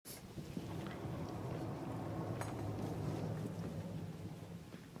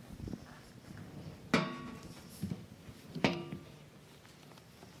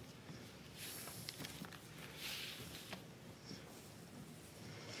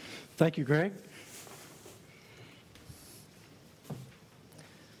Thank you, Greg.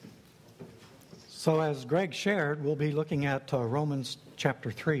 So as Greg shared, we'll be looking at Romans chapter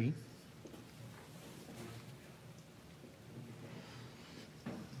 3.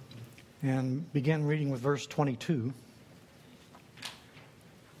 And begin reading with verse 22.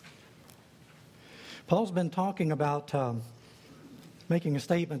 Paul's been talking about making a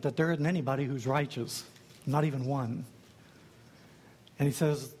statement that there isn't anybody who's righteous, not even one. And he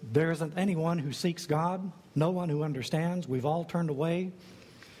says, there isn't anyone who seeks God, no one who understands. We've all turned away,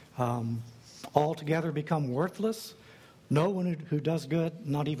 altogether become worthless. No one who does good,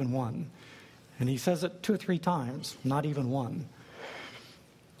 not even one. And he says it 2 or 3 times, not even one.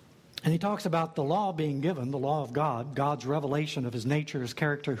 And he talks about the law being given, the law of God, God's revelation of his nature, his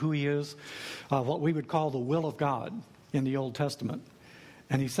character, who he is, what we would call the will of God in the Old Testament.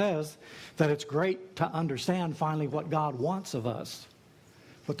 And he says that it's great to understand finally what God wants of us.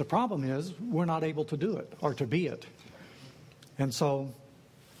 But the problem is we're not able to do it or to be it. And so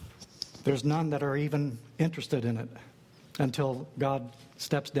there's none that are even interested in it until God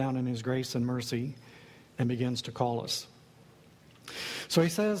steps down in his grace and mercy and begins to call us. So he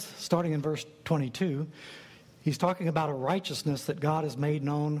says, starting in verse 22, he's talking about a righteousness that God has made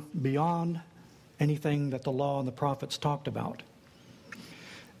known beyond anything that the law and the prophets talked about.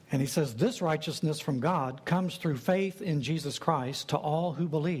 And he says, this righteousness from God comes through faith in Jesus Christ to all who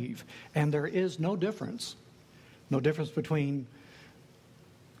believe. And there is no difference between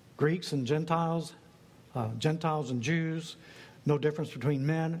Greeks and Gentiles, Gentiles and Jews, no difference between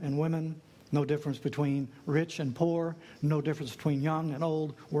men and women, no difference between rich and poor, no difference between young and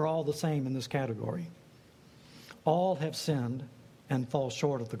old. We're all the same in this category. All have sinned and fall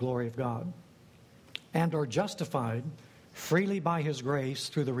short of the glory of God and are justified freely by his grace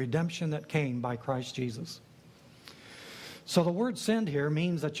through the redemption that came by Christ Jesus. So the word sinned here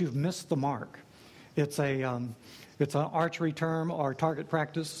means that you've missed the mark. It's an archery term or target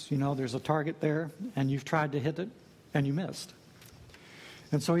practice. You know, there's a target there and you've tried to hit it and you missed.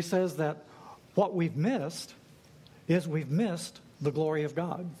 And so he says that what we've missed is we've missed the glory of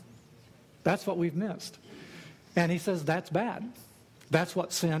God. That's what we've missed. And he says that's bad. That's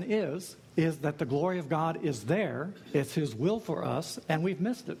what sin is that the glory of God is there. It's his will for us, and we've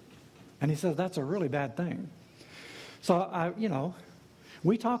missed it. And he says that's a really bad thing. So,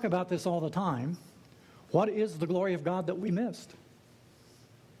 we talk about this all the time. What is the glory of God that we missed?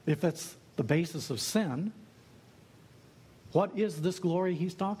 If it's the basis of sin, what is this glory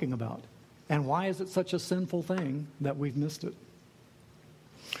he's talking about? And why is it such a sinful thing that we've missed it?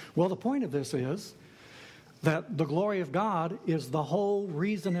 Well, the point of this is that the glory of God is the whole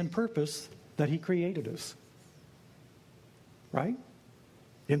reason and purpose that he created us. Right?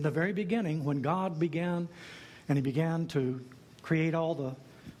 In the very beginning, when God began, and he began to create all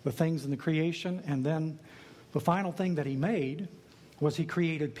the things in the creation, and then the final thing that he made was he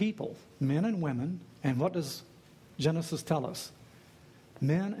created people, men and women. And what does Genesis tell us?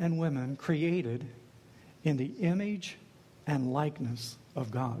 Men and women created in the image and likeness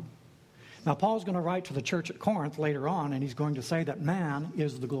of God. Now, Paul's going to write to the church at Corinth later on, and he's going to say that man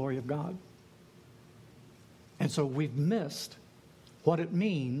is the glory of God. And so we've missed what it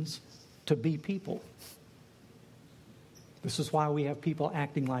means to be people. This is why we have people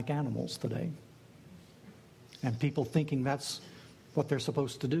acting like animals today. And people thinking that's what they're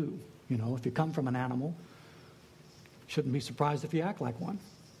supposed to do. You know, if you come from an animal, shouldn't be surprised if you act like one.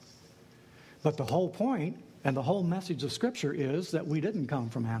 But the whole point and the whole message of Scripture is that we didn't come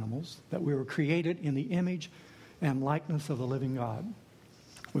from animals, that we were created in the image and likeness of the living God,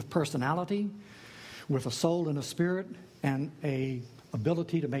 with personality, with a soul and a spirit, and a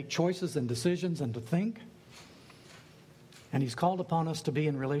ability to make choices and decisions and to think. And he's called upon us to be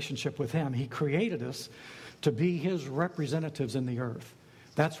in relationship with him. He created us to be his representatives in the earth.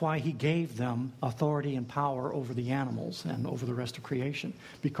 That's why he gave them authority and power over the animals and over the rest of creation,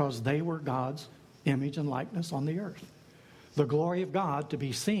 because they were God's image and likeness on the earth. The glory of God to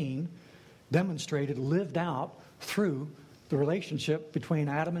be seen, demonstrated, lived out through the relationship between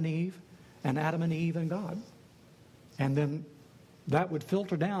Adam and Eve and God. And then that would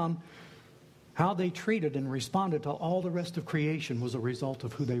filter down how they treated and responded to all the rest of creation was a result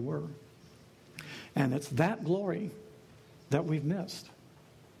of who they were. And it's that glory that we've missed.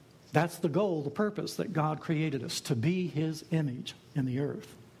 That's the goal, the purpose that God created us, to be his image in the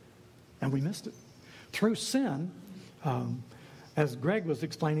earth. And we missed it. Through sin, as Greg was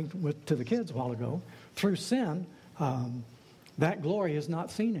explaining to the kids a while ago, through sin, that glory is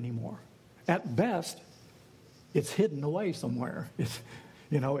not seen anymore. At best, it's hidden away somewhere.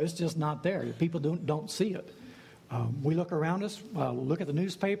 It's just not there. People don't see it. We look around us, look at the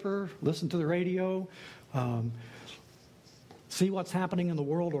newspaper, listen to the radio, see what's happening in the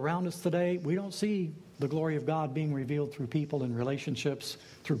world around us today. We don't see the glory of God being revealed through people and relationships,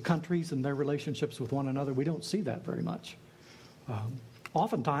 through countries and their relationships with one another. We don't see that very much.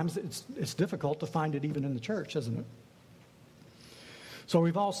 Oftentimes, it's difficult to find it even in the church, isn't it? So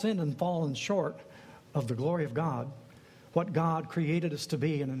we've all sinned and fallen short of the glory of God, what God created us to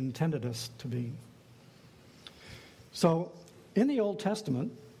be and intended us to be. So in the Old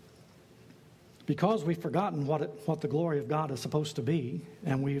Testament, because we've forgotten what the glory of God is supposed to be,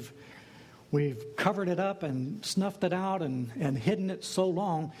 and we've covered it up and snuffed it out and hidden it so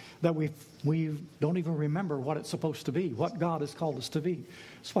long that we don't even remember what it's supposed to be, what God has called us to be.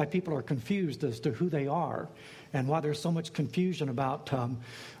 That's why people are confused as to who they are, and why there's so much confusion about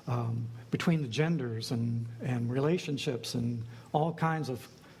between the genders and relationships and all kinds of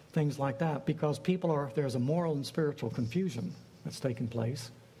things like that, because there's a moral and spiritual confusion that's taken place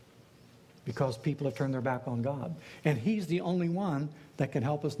because people have turned their back on God. And He's the only one that can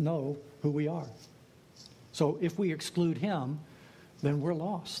help us know who we are. So if we exclude Him, then we're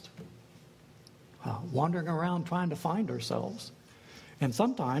lost, wandering around trying to find ourselves. And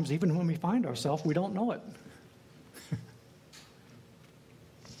sometimes, even when we find ourselves, we don't know it.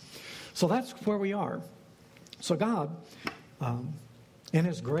 So that's where we are. So God, in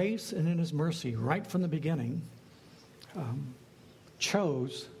His grace and in His mercy, right from the beginning,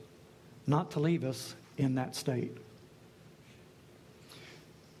 chose not to leave us in that state.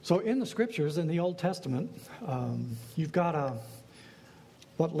 So in the Scriptures, in the Old Testament, you've got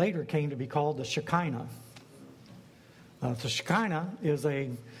what later came to be called the Shekinah. The Shekinah it's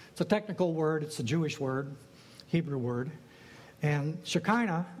a technical word. It's a Jewish word, Hebrew word. And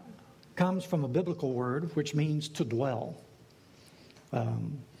Shekinah comes from a biblical word which means to dwell.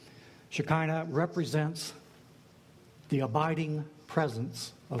 Shekinah represents the abiding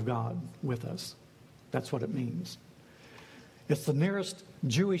presence of God with us. That's what it means. It's the nearest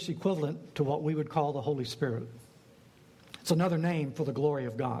Jewish equivalent to what we would call the Holy Spirit. It's another name for the glory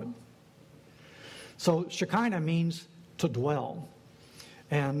of God. So Shekinah means to dwell.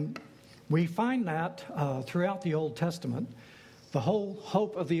 And we find that throughout the Old Testament. The whole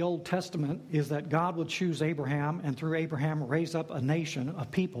hope of the Old Testament is that God would choose Abraham, and through Abraham raise up a nation, a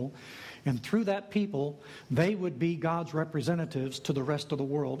people, and through that people, they would be God's representatives to the rest of the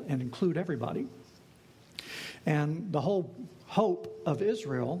world and include everybody. And the whole hope of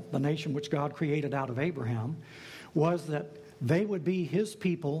Israel, the nation which God created out of Abraham, was that they would be His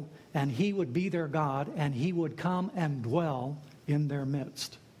people, and He would be their God, and He would come and dwell in their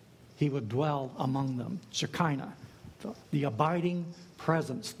midst. He would dwell among them. Shekinah. The abiding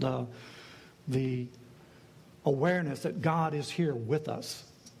presence, the awareness that God is here with us.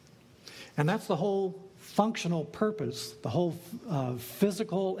 And that's the whole functional purpose, the whole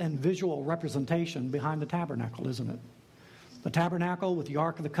physical and visual representation behind the tabernacle, isn't it? The tabernacle with the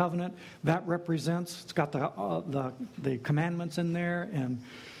Ark of the Covenant, that represents, it's got the commandments in there, and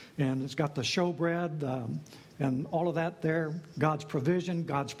it's got the showbread, and all of that there, God's provision,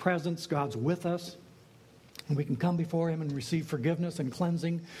 God's presence, God's with us. And we can come before Him and receive forgiveness and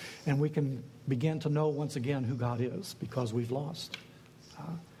cleansing, and we can begin to know once again who God is, because we've lost.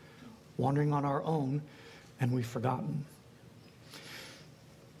 Wandering on our own, and we've forgotten.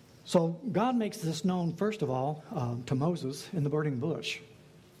 So God makes this known, first of all, to Moses in the burning bush.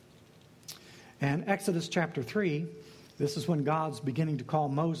 And Exodus chapter 3, this is when God's beginning to call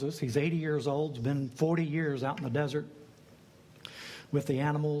Moses. He's 80 years old. He's been 40 years out in the desert with the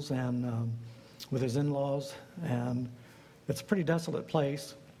animals and with his in-laws, and it's a pretty desolate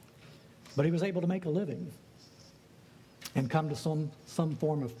place, but he was able to make a living and come to some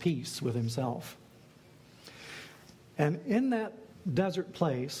form of peace with himself. And in that desert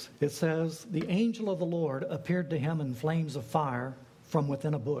place, it says, the angel of the Lord appeared to him in flames of fire from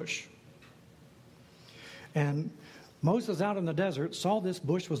within a bush. And Moses out in the desert saw this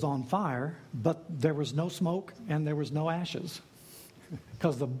bush was on fire, but there was no smoke and there was no ashes,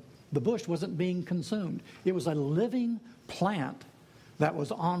 because the bush wasn't being consumed. It was a living plant that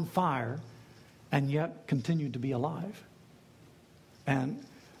was on fire and yet continued to be alive. And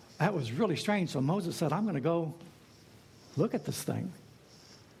that was really strange. So Moses said, I'm going to go look at this thing.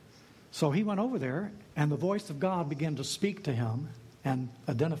 So he went over there, and the voice of God began to speak to him and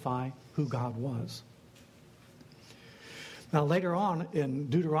identify who God was. Now later on in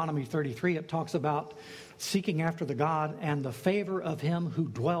Deuteronomy 33, it talks about seeking after the God and the favor of Him who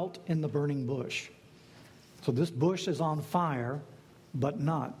dwelt in the burning bush. So this bush is on fire, but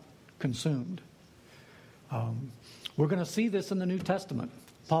not consumed. We're going to see this in the New Testament.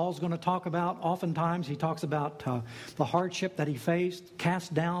 Paul's going to talk about, oftentimes he talks about the hardship that he faced,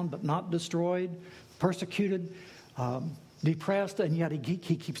 cast down but not destroyed, persecuted, depressed, and yet he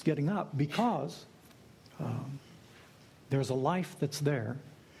keeps getting up because there's a life that's there,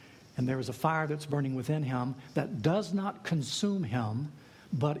 and there is a fire that's burning within him that does not consume him,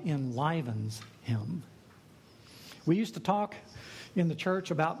 but enlivens him. We used to talk in the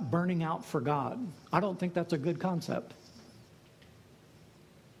church about burning out for God. I don't think that's a good concept.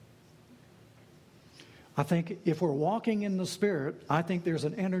 I think if we're walking in the Spirit, I think there's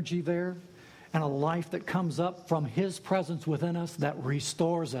an energy there and a life that comes up from His presence within us that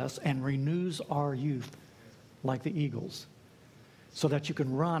restores us and renews our youth like the eagles, so that you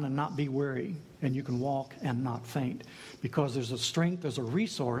can run and not be weary, and you can walk and not faint, because there's a strength, there's a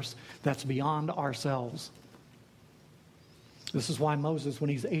resource that's beyond ourselves. This is why Moses, when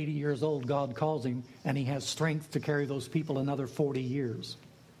he's 80 years old, God calls him, and he has strength to carry those people another 40 years.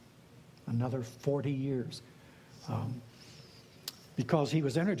 Another 40 years. Because he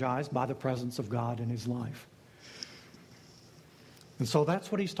was energized by the presence of God in his life. And so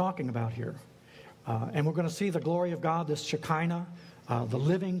that's what he's talking about here. And we're going to see the glory of God, this Shekinah, the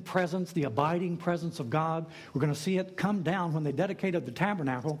living presence, the abiding presence of God. We're going to see it come down. When they dedicated the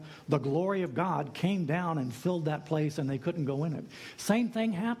tabernacle, the glory of God came down and filled that place, and they couldn't go in it. Same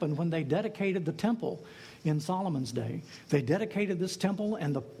thing happened when they dedicated the temple in Solomon's day. They dedicated this temple,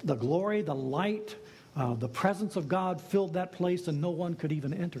 and the glory, the light, the presence of God filled that place, and no one could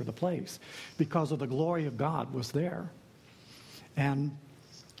even enter the place because of the glory of God was there. And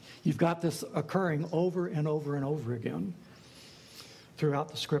you've got this occurring over and over and over again throughout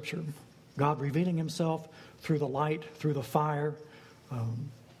the Scripture. God revealing Himself through the light, through the fire,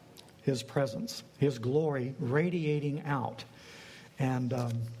 His presence, His glory radiating out. And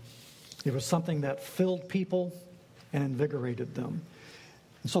it was something that filled people and invigorated them.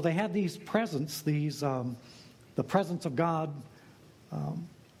 And so they had these presence, the presence of God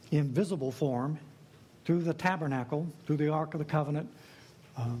in visible form through the tabernacle, through the Ark of the Covenant,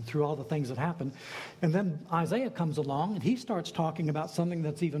 through all the things that happened. And then Isaiah comes along and he starts talking about something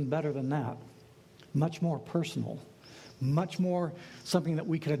that's even better than that. Much more personal. Much more something that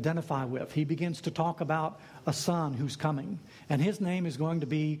we can identify with. He begins to talk about a son who's coming. And his name is going to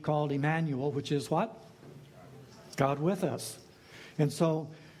be called Emmanuel, which is what? God with us. And so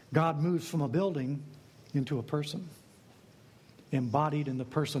God moves from a building into a person, embodied in the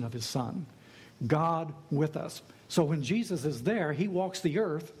person of His Son. God with us. So when Jesus is there, He walks the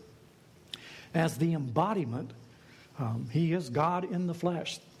earth as the embodiment. He is God in the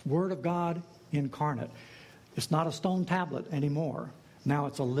flesh, Word of God incarnate. It's not a stone tablet anymore. Now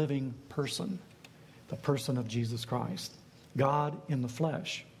it's a living person, the person of Jesus Christ, God in the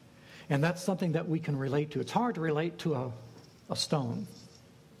flesh. And that's something that we can relate to. It's hard to relate to a stone,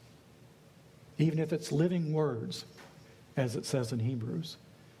 even if it's living words, as it says in Hebrews.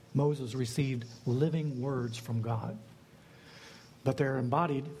 Moses received living words from God, but they're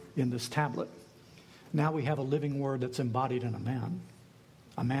embodied in this tablet. Now we have a living word that's embodied in a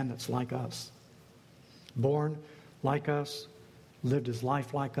man that's like us, born like us, lived his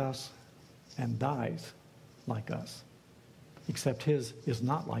life like us, and dies like us. Except his is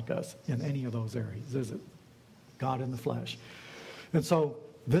not like us in any of those areas, is it? God in the flesh. And so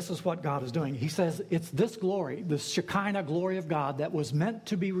this is what God is doing. He says it's this glory, this Shekinah glory of God that was meant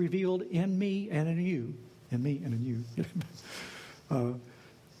to be revealed in me and in you. In me and in you.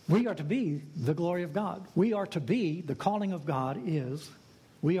 We are to be the glory of God. We are to be, the calling of God is,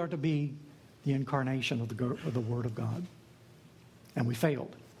 we are to be the incarnation of the Word of God. And we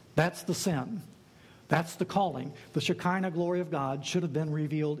failed. That's the sin. That's the calling. The Shekinah glory of God should have been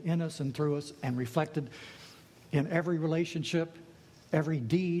revealed in us and through us and reflected in every relationship, every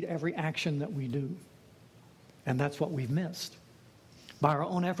deed, every action that we do. And that's what we've missed. By our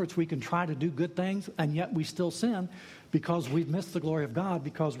own efforts, we can try to do good things, and yet we still sin because we've missed the glory of God,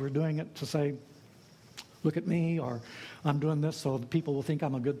 because we're doing it to say, look at me, or I'm doing this so that people will think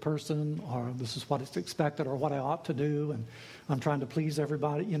I'm a good person, or this is what is expected, or what I ought to do, and I'm trying to please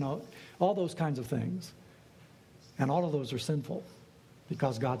everybody, all those kinds of things. And all of those are sinful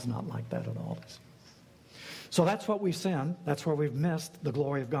because God's not like that at all. So that's what we sin. That's where we've missed the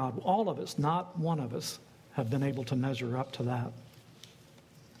glory of God. All of us, not one of us, have been able to measure up to that.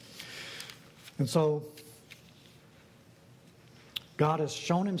 And so God has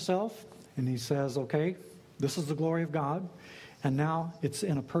shown Himself, and He says, okay, this is the glory of God, and now it's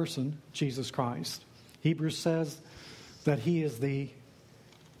in a person, Jesus Christ. Hebrews says that He is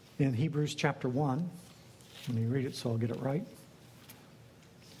in Hebrews chapter 1, let me read it so I'll get it right.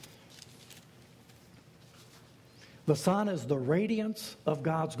 The Son is the radiance of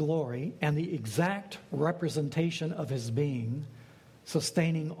God's glory and the exact representation of his being,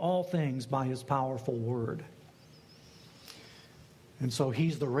 sustaining all things by his powerful word. And so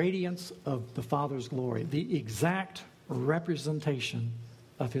he's the radiance of the Father's glory, the exact representation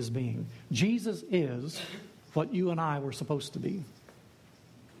of his being. Jesus is what you and I were supposed to be.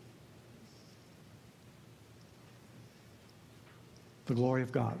 The glory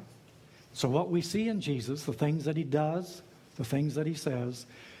of God. So what we see in Jesus, the things that he does, the things that he says,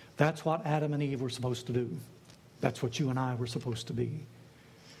 that's what Adam and Eve were supposed to do. That's what you and I were supposed to be.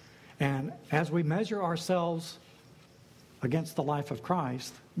 And as we measure ourselves against the life of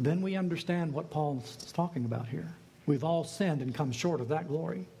Christ, then we understand what Paul is talking about here. We've all sinned and come short of that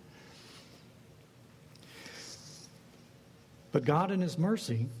glory. But God in his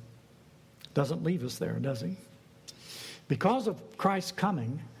mercy doesn't leave us there, does he? Because of Christ's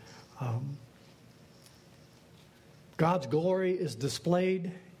coming, God's glory is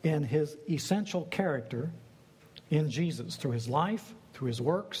displayed in his essential character in Jesus through his life, through his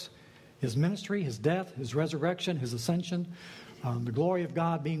works, his ministry, his death, his resurrection, his ascension, the glory of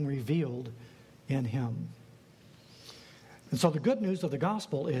God being revealed in him. And so the good news of the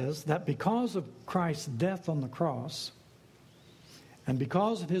gospel is that because of Christ's death on the cross and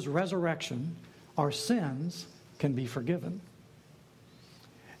because of his resurrection, our sins can be forgiven.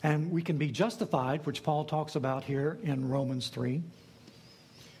 And we can be justified, which Paul talks about here in Romans 3,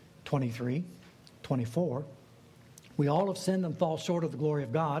 23, 24. We all have sinned and fall short of the glory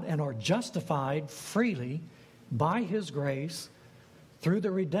of God and are justified freely by his grace through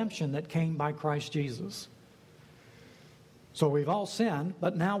the redemption that came by Christ Jesus. So we've all sinned,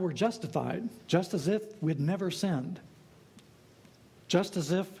 but now we're justified, just as if we'd never sinned. Just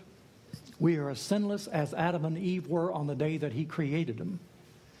as if we are as sinless as Adam and Eve were on the day that he created them.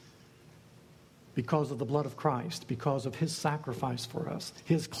 Because of the blood of Christ, because of his sacrifice for us,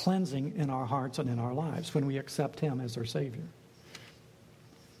 his cleansing in our hearts and in our lives when we accept him as our Savior.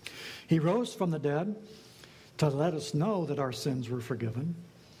 He rose from the dead to let us know that our sins were forgiven,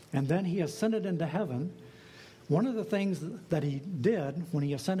 and then he ascended into heaven. One of the things that he did when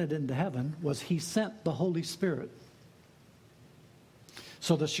he ascended into heaven was he sent the Holy Spirit.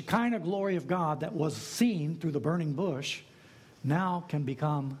 So the Shekinah glory of God that was seen through the burning bush now can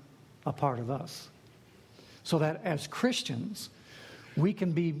become a part of us. So that as Christians, we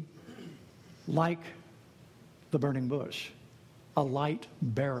can be like the burning bush, a light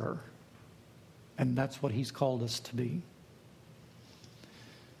bearer. And that's what he's called us to be.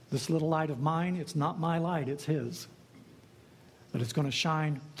 This little light of mine, it's not my light, it's his. But it's going to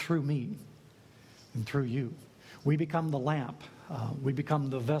shine through me and through you. We become the lamp. We become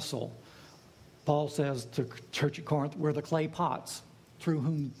the vessel. Paul says to the church at Corinth, we're the clay pots through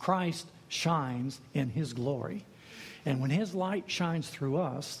whom Christ shines in his glory. And when his light shines through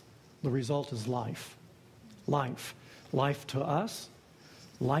us, the result is life. Life. Life to us,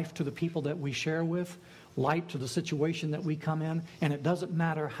 life to the people that we share with, light to the situation that we come in. And it doesn't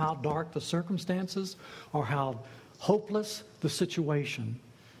matter how dark the circumstances or how hopeless the situation.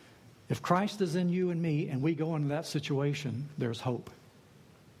 If Christ is in you and me and we go into that situation, there's hope.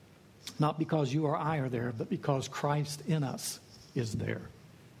 Not because you or I are there, but because Christ in us is there.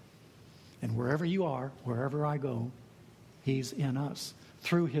 And wherever you are, wherever I go, he's in us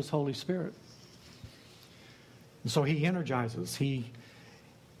through his Holy Spirit. And so he energizes.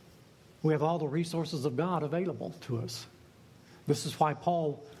 We have all the resources of God available to us. This is why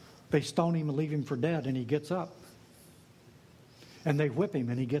Paul, they stone him and leave him for dead, and he gets up. And they whip him,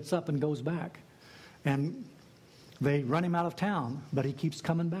 and he gets up and goes back. And they run him out of town, but he keeps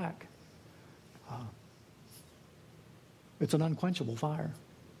coming back. It's an unquenchable fire.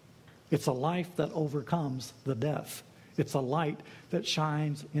 It's a life that overcomes the death. It's a light that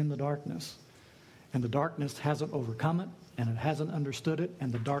shines in the darkness. And the darkness hasn't overcome it, and it hasn't understood it,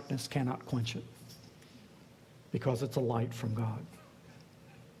 and the darkness cannot quench it. Because it's a light from God.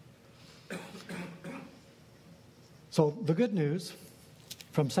 So the good news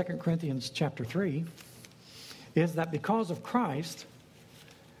from 2 Corinthians chapter 3 is that because of Christ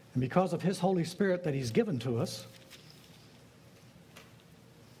and because of his Holy Spirit that he's given to us,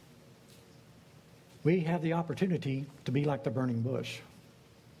 we have the opportunity to be like the burning bush.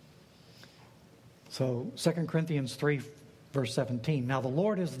 So 2 Corinthians 3 verse 17, now the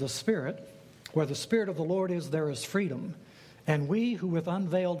Lord is the Spirit. Where the Spirit of the Lord is, there is freedom. And we who with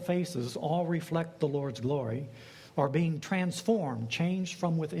unveiled faces all reflect the Lord's glory are being transformed, changed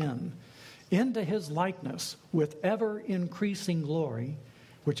from within, into his likeness with ever-increasing glory,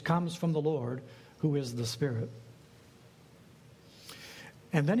 which comes from the Lord, who is the Spirit.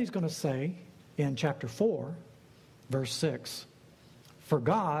 And then he's going to say in chapter 4 verse 6. For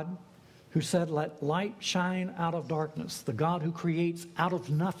God, who said, let light shine out of darkness, the God who creates out of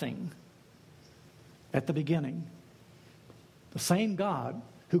nothing at the beginning, the same God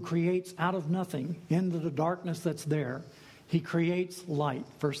who creates out of nothing into the darkness that's there, he creates light,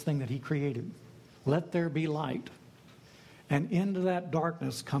 first thing that he created. Let there be light. And into that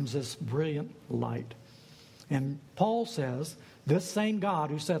darkness comes this brilliant light. And Paul says, this same God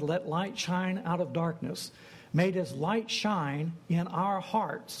who said, let light shine out of darkness, made his light shine in our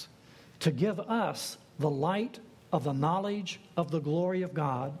hearts to give us the light of the knowledge of the glory of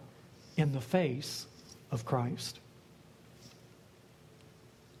God in the face of Christ.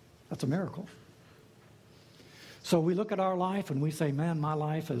 That's a miracle. So we look at our life and we say, man, my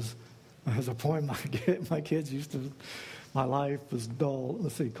life is, as a point my kids used to, my life is dull,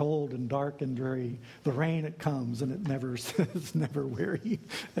 cold and dark and dreary. The rain, it comes and it's never weary.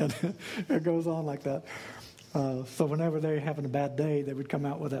 And it goes on like that. So whenever they're having a bad day, they would come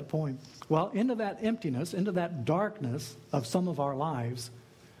out with that poem. Well, into that emptiness, into that darkness of some of our lives,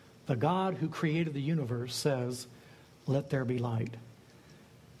 the God who created the universe says, let there be light.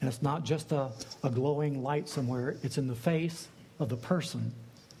 And it's not just a glowing light somewhere. It's in the face of the person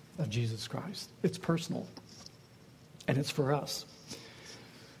of Jesus Christ. It's personal. And it's for us.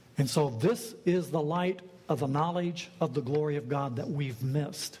 And so this is the light of the knowledge of the glory of God that we've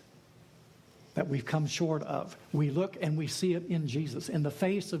missed, that we've come short of. We look and we see it in Jesus. In the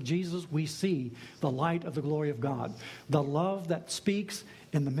face of Jesus, we see the light of the glory of God. The love that speaks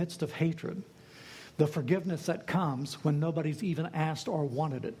in the midst of hatred. The forgiveness that comes when nobody's even asked or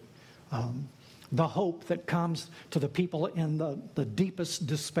wanted it. The hope that comes to the people in the deepest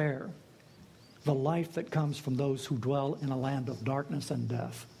despair. The life that comes from those who dwell in a land of darkness and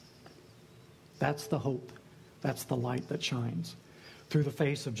death. That's the hope. That's the light that shines through the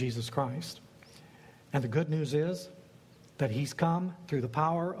face of Jesus Christ. And the good news is that he's come through the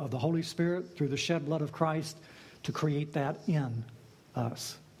power of the Holy Spirit, through the shed blood of Christ, to create that in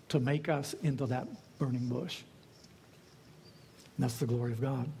us, to make us into that burning bush. And that's the glory of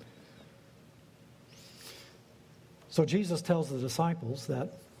God. So Jesus tells the disciples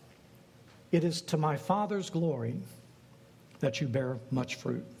that it is to my Father's glory that you bear much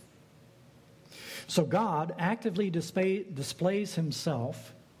fruit. So God actively displays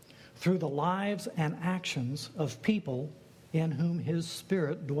himself through the lives and actions of people in whom his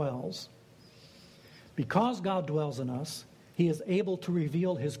Spirit dwells. Because God dwells in us, he is able to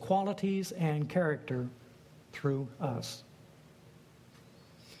reveal his qualities and character through us.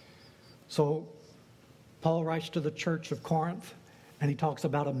 So Paul writes to the church of Corinth, and he talks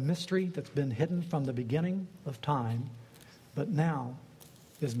about a mystery that's been hidden from the beginning of time, but now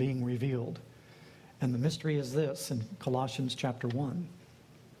is being revealed. And the mystery is this in Colossians chapter 1.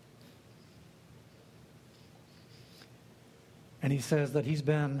 And he says that he's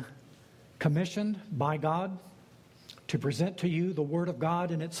been commissioned by God to present to you the Word of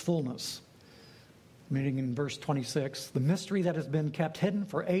God in its fullness. Meaning in verse 26, the mystery that has been kept hidden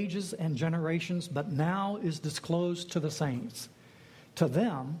for ages and generations, but now is disclosed to the saints. To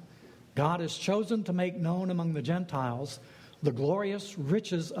them, God has chosen to make known among the Gentiles the glorious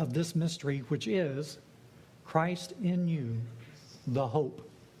riches of this mystery, which is Christ in you, the hope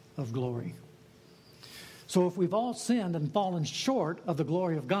of glory. So if we've all sinned and fallen short of the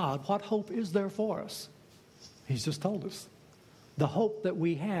glory of God, what hope is there for us? He's just told us. The hope that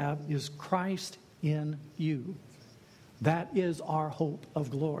we have is Christ in you. That is our hope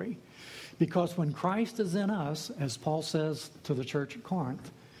of glory. Because when Christ is in us, as Paul says to the church at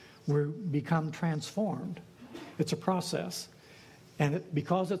Corinth, we become transformed. It's a process. And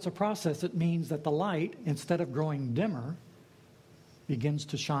because it's a process, it means that the light, instead of growing dimmer, begins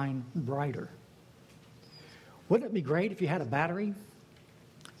to shine brighter. Wouldn't it be great if you had a battery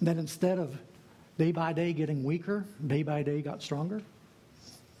that instead of day by day getting weaker, day by day got stronger?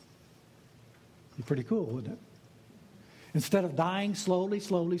 Be pretty cool, wouldn't it? Instead of dying slowly,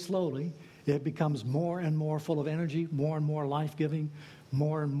 it becomes more and more full of energy, more and more life-giving,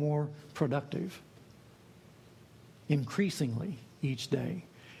 more and more productive, increasingly each day.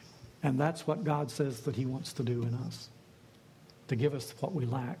 And that's what God says that he wants to do in us, to give us what we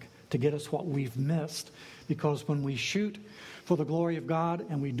lack, to get us what we've missed. Because when we shoot for the glory of God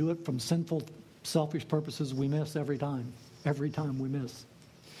and we do it from sinful, selfish purposes, we miss every time. Every time we miss.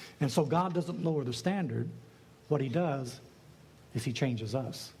 And so God doesn't lower the standard. What he does is he changes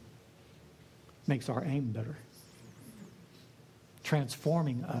us. Makes our aim better.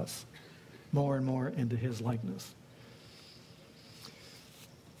 Transforming us more and more into his likeness.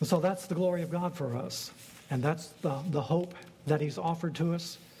 And so that's the glory of God for us. And that's the hope that he's offered to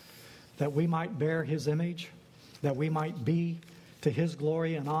us, that we might bear his image. that we might be to his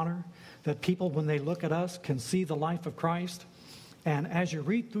glory and honor, that people, when they look at us, can see the life of Christ. And as you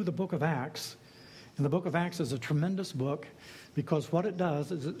read through the book of Acts, and the book of Acts is a tremendous book, because what it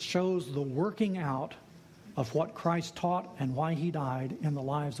does is it shows the working out of what Christ taught and why he died in the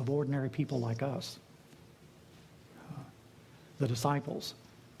lives of ordinary people like us. The disciples,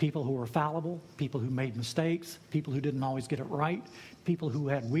 people who were fallible, people who made mistakes, people who didn't always get it right, people who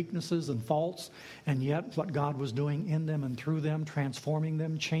had weaknesses and faults, and yet what God was doing in them and through them, transforming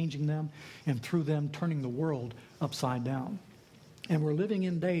them, changing them, and through them turning the world upside down. And we're living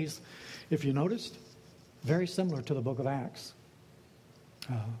in days, if you noticed, very similar to the book of Acts,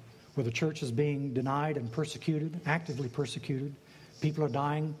 where the church is being denied and persecuted, actively persecuted. People are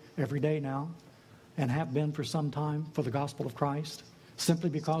dying every day now, and have been for some time, for the gospel of Christ, simply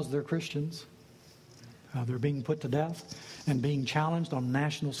because they're Christians. They're being put to death and being challenged on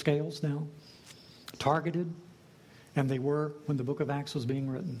national scales now, targeted, and they were when the book of Acts was being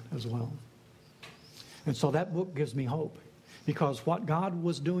written as well. And so that book gives me hope, because what God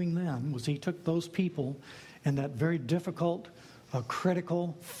was doing then was he took those people in that very difficult,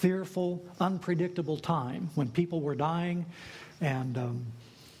 critical, fearful, unpredictable time when people were dying and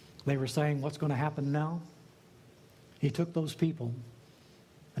they were saying, what's going to happen now? He took those people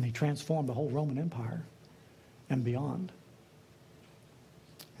and he transformed the whole Roman Empire and beyond.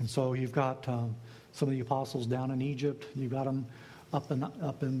 And so you've got some of the apostles down in Egypt. You've got them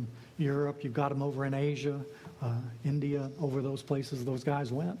up in Europe. You've got them over in Asia, India, over those places those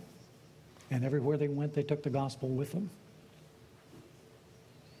guys went. And everywhere they went, they took the gospel with them.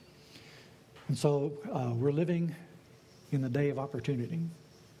 And so we're living in the day of opportunity.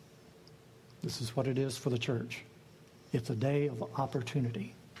 This is what it is for the church. It's a day of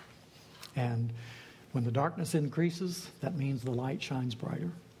opportunity. And when the darkness increases, that means the light shines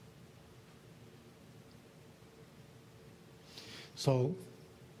brighter. So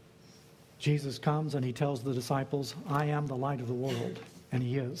Jesus comes and he tells the disciples, I am the light of the world. And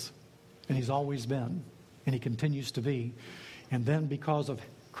he is. And he's always been. And he continues to be. And then because of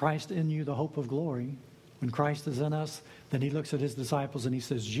Christ in you, the hope of glory, when Christ is in us, then he looks at his disciples and he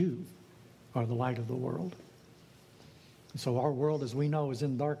says, you are the light of the world. And so our world, as we know, is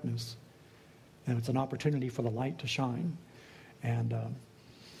in darkness. And it's an opportunity for the light to shine. And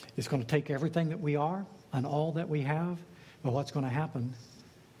it's going to take everything that we are and all that we have. But what's going to happen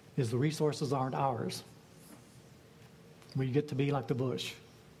is the resources aren't ours. We get to be like the bush.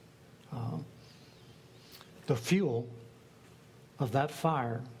 The fuel of that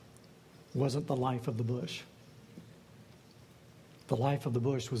fire wasn't the life of the bush. The life of the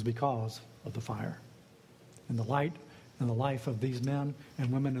bush was because of the fire. And the light and the life of these men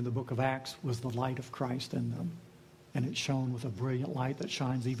and women in the book of Acts was the light of Christ in them. And it shone with a brilliant light that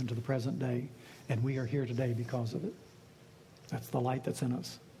shines even to the present day. And we are here today because of it. That's the light that's in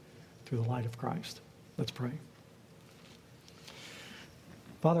us through the light of Christ. Let's pray.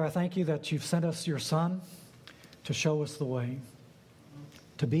 Father, I thank you that you've sent us your Son to show us the way,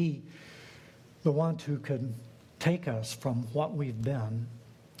 to be the one who can take us from what we've been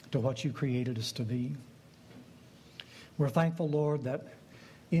to what you created us to be. We're thankful, Lord, that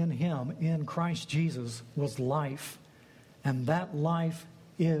in him, in Christ Jesus, was life, and that life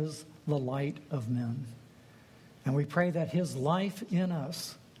is the light of men. And we pray that his life in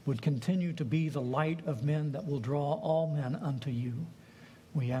us would continue to be the light of men that will draw all men unto you.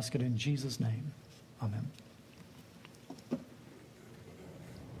 We ask it in Jesus' name. Amen.